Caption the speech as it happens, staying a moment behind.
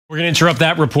We're going to interrupt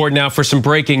that report now for some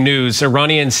breaking news.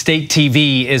 Iranian state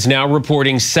TV is now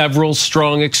reporting several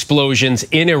strong explosions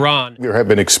in Iran. There have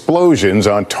been explosions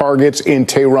on targets in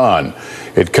Tehran.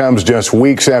 It comes just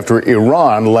weeks after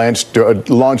Iran launched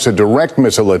a direct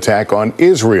missile attack on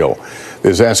Israel.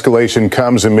 This escalation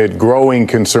comes amid growing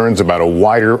concerns about a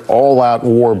wider all-out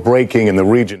war breaking in the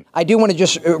region. I do want to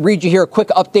just read you here a quick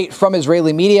update from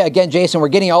Israeli media. Again, Jason, we're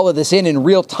getting all of this in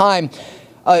real time.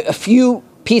 A few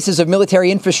pieces of military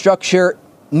infrastructure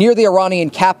near the Iranian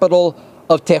capital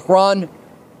of Tehran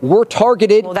were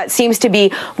targeted. Well, that seems to be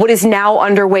what is now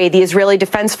underway. The Israeli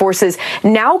Defense Forces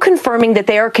now confirming that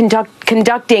they are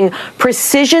conducting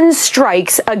precision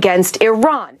strikes against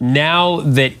Iran. Now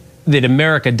that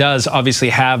America does obviously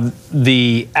have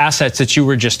the assets that you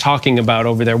were just talking about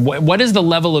over there, what is the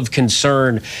level of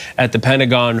concern at the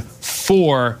Pentagon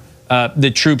for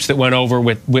the troops that went over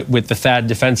with the THAAD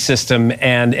defense system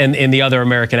and the other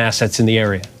American assets in the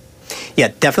area? Yeah,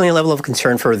 definitely a level of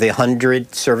concern for the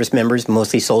 100 service members,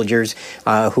 mostly soldiers,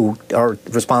 who are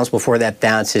responsible for that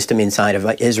THAAD system inside of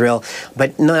Israel.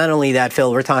 But not only that, Phil,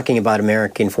 we're talking about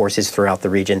American forces throughout the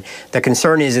region. The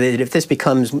concern is that if this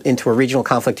becomes into a regional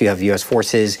conflict, you have U.S.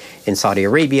 forces in Saudi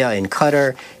Arabia, in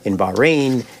Qatar, in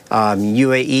Bahrain,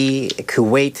 UAE,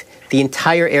 Kuwait, the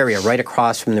entire area right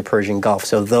across from the Persian Gulf.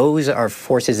 So those are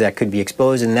forces that could be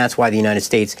exposed, and that's why the United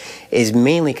States is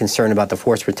mainly concerned about the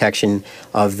force protection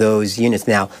of those units.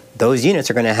 Now, those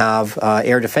units are going to have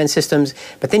air defense systems,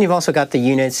 but then you've also got the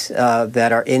units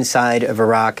that are inside of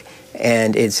Iraq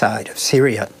and inside of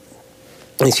Syria.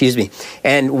 Excuse me.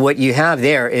 And what you have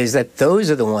there is that those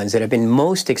are the ones that have been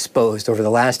most exposed over the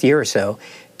last year or so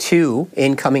to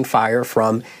incoming fire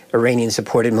from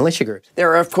Iranian-supported militia groups.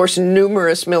 There are, of course,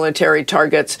 numerous military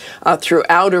targets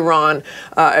throughout Iran.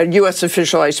 A U.S.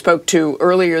 official I spoke to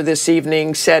earlier this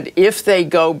evening said if they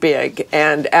go big,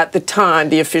 and at the time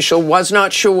the official was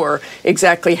not sure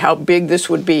exactly how big this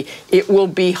would be, it will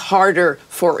be harder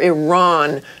for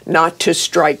Iran not to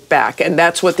strike back. And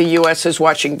that's what the U.S. is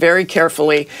watching very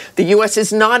carefully. The U.S.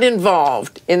 is not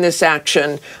involved in this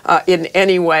action in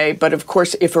any way. But, of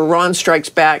course, if Iran strikes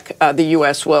back, the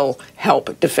U.S. will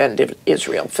help defend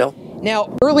Israel. Phil?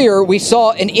 Now, earlier we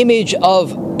saw an image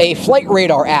of a flight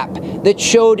radar app that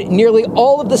showed nearly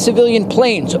all of the civilian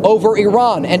planes over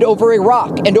Iran and over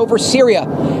Iraq and over Syria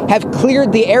have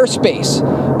cleared the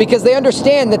airspace because they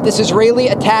understand that this Israeli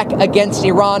attack against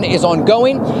Iran is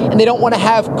ongoing and they don't want to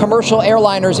have commercial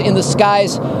airliners in the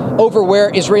skies over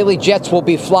where Israeli jets will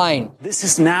be flying. This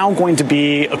is now going to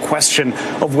be a question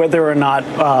of whether or not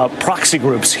proxy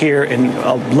groups here in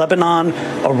Lebanon,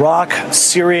 Iraq,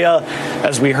 Syria,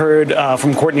 as we heard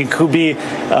from Courtney Kubi,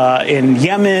 in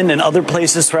Yemen and other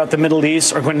places throughout the Middle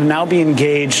East, are going to now be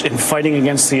engaged in fighting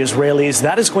against the Israelis.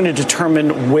 That is going to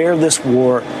determine where this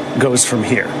war goes from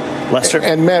here. Lester?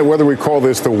 And Matt, whether we call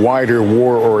this the wider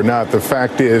war or not, the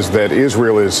fact is that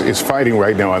Israel is fighting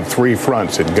right now on three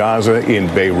fronts: in Gaza, in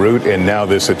Beirut, and now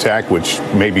this attack, which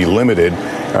may be limited,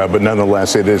 but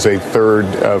nonetheless it is a third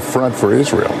front for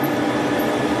Israel.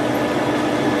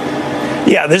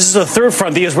 Yeah, this is the third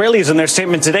front. The Israelis in their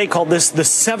statement today called this the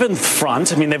seventh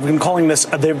front. I mean, they've been calling this,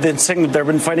 they've been saying that they've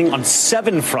been fighting on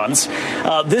 7 fronts.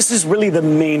 This is really the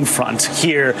main front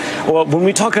here. Well, when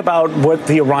we talk about what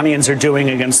the Iranians are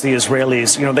doing against the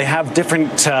Israelis, you know, they have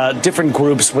different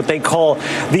groups, what they call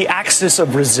the axis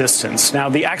of resistance. Now,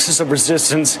 the axis of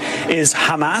resistance is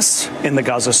Hamas in the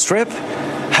Gaza Strip,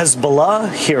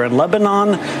 Hezbollah here in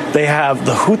Lebanon, they have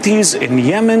the Houthis in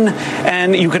Yemen,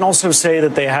 and you can also say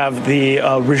that they have the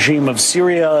regime of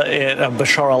Syria,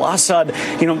 Bashar al-Assad.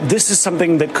 You know, this is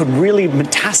something that could really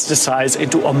metastasize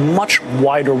into a much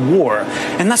wider war.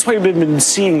 And that's why we've been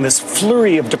seeing this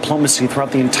flurry of diplomacy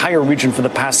throughout the entire region for the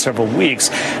past several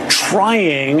weeks,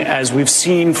 trying, as we've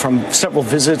seen from several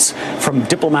visits from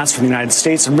diplomats from the United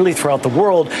States and really throughout the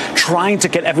world, trying to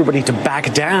get everybody to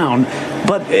back down.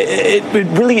 But it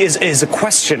really is a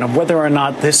question of whether or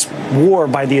not this war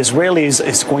by the Israelis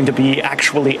is going to be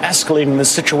actually escalating the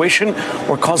situation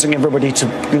or causing everybody to,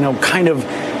 you know, kind of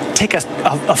take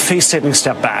a face-saving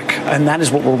step back. And that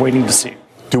is what we're waiting to see.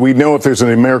 Do we know if there's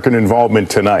an American involvement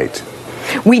tonight?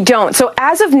 We don't. So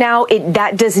as of now,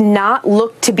 that does not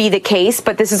look to be the case,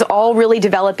 but this is all really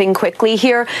developing quickly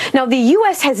here. Now, the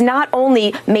U.S. has not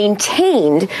only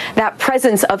maintained that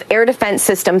presence of air defense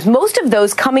systems, most of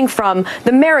those coming from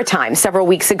the Maritime several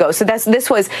weeks ago. So this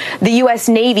was the U.S.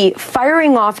 Navy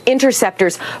firing off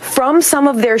interceptors from some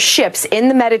of their ships in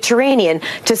the Mediterranean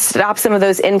to stop some of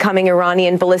those incoming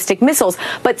Iranian ballistic missiles.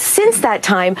 But since that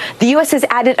time, the U.S. has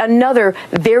added another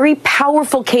very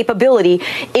powerful capability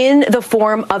in the form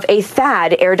form of a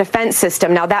THAAD air defense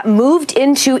system. Now, that moved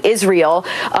into Israel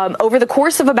over the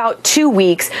course of about 2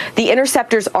 weeks. The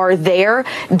interceptors are there.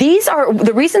 These are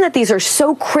the reason that these are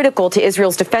so critical to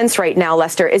Israel's defense right now,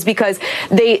 Lester, is because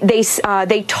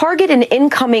they target an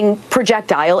incoming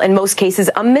projectile, in most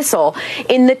cases a missile,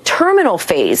 in the terminal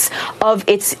phase of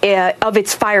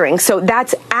its firing. So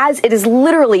that's as it is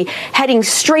literally heading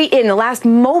straight in the last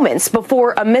moments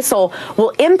before a missile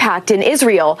will impact in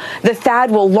Israel. The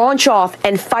THAAD will launch off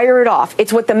and fire it off.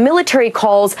 It's what the military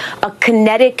calls a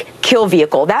kinetic kill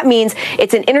vehicle. That means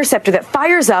it's an interceptor that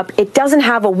fires up. It doesn't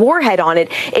have a warhead on it.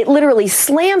 It literally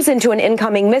slams into an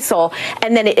incoming missile,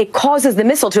 and then it causes the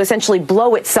missile to essentially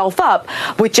blow itself up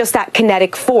with just that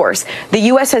kinetic force. The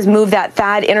U.S. has moved that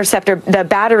THAAD interceptor, the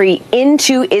battery,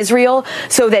 into Israel,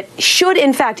 so that should,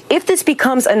 in fact, if this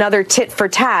becomes another tit for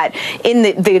tat in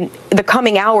the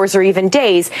coming hours or even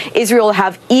days, Israel will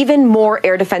have even more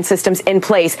air defense systems in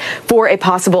place for a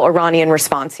possible Iranian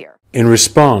response here. In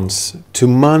response to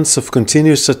months of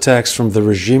continuous attacks from the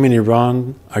regime in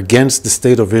Iran against the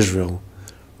state of Israel,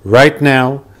 right now,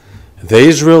 the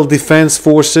Israel Defense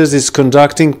Forces is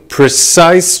conducting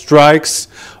precise strikes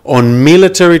on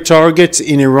military targets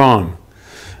in Iran.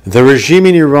 The regime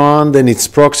in Iran and its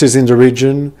proxies in the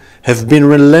region have been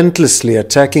relentlessly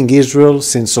attacking Israel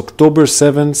since October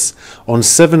 7th on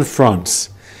 7 fronts,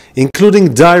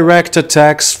 including direct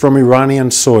attacks from Iranian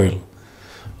soil.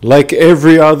 Like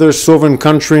every other sovereign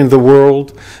country in the world,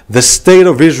 the state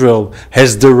of Israel has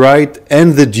the right and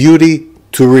the duty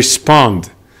to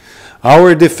respond.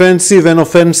 Our defensive and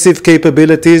offensive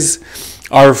capabilities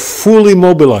are fully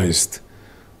mobilized.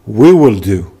 We will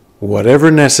do whatever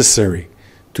necessary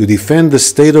to defend the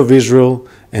state of Israel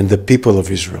and the people of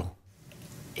Israel.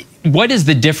 What is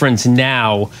the difference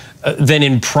now than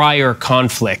in prior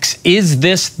conflicts? Is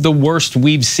this the worst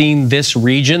we've seen this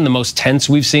region, the most tense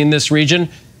we've seen this region?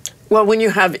 Well, when you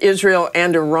have Israel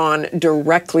and Iran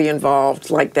directly involved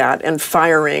like that and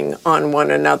firing on one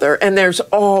another, and there's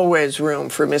always room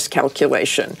for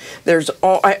miscalculation.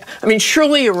 I mean,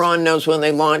 surely Iran knows when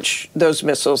they launch those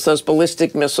missiles, those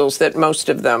ballistic missiles, that most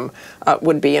of them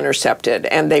would be intercepted,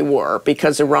 and they were,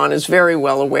 because Iran is very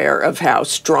well aware of how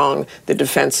strong the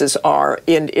defenses are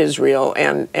in Israel,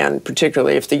 and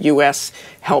particularly if the U.S.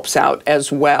 helps out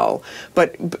as well.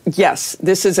 But yes,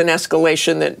 this is an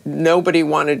escalation that nobody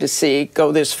wanted to see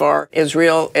go this far.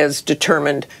 Israel is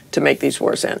determined to make these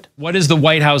wars end. What is the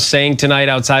White House saying tonight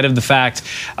outside of the fact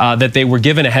that they were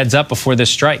given a heads up before this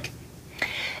strike?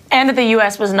 And that the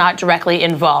U.S. was not directly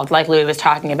involved, like Louis was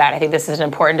talking about. I think this is an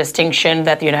important distinction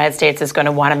that the United States is going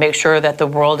to want to make sure that the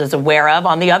world is aware of.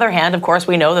 On the other hand, of course,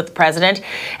 we know that the president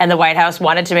and the White House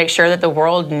wanted to make sure that the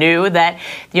world knew that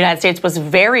the United States was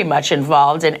very much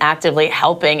involved in actively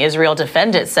helping Israel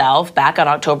defend itself back on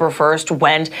October 1st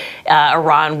when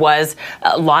Iran was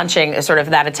launching sort of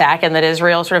that attack, and that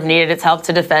Israel sort of needed its help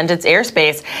to defend its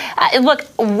airspace. Look,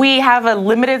 we have a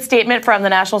limited statement from the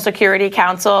National Security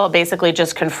Council, basically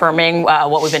just confirming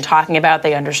what we've been talking about.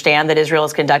 They understand that Israel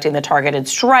is conducting the targeted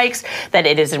strikes, that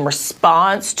it is in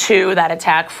response to that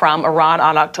attack from Iran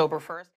on October 1st.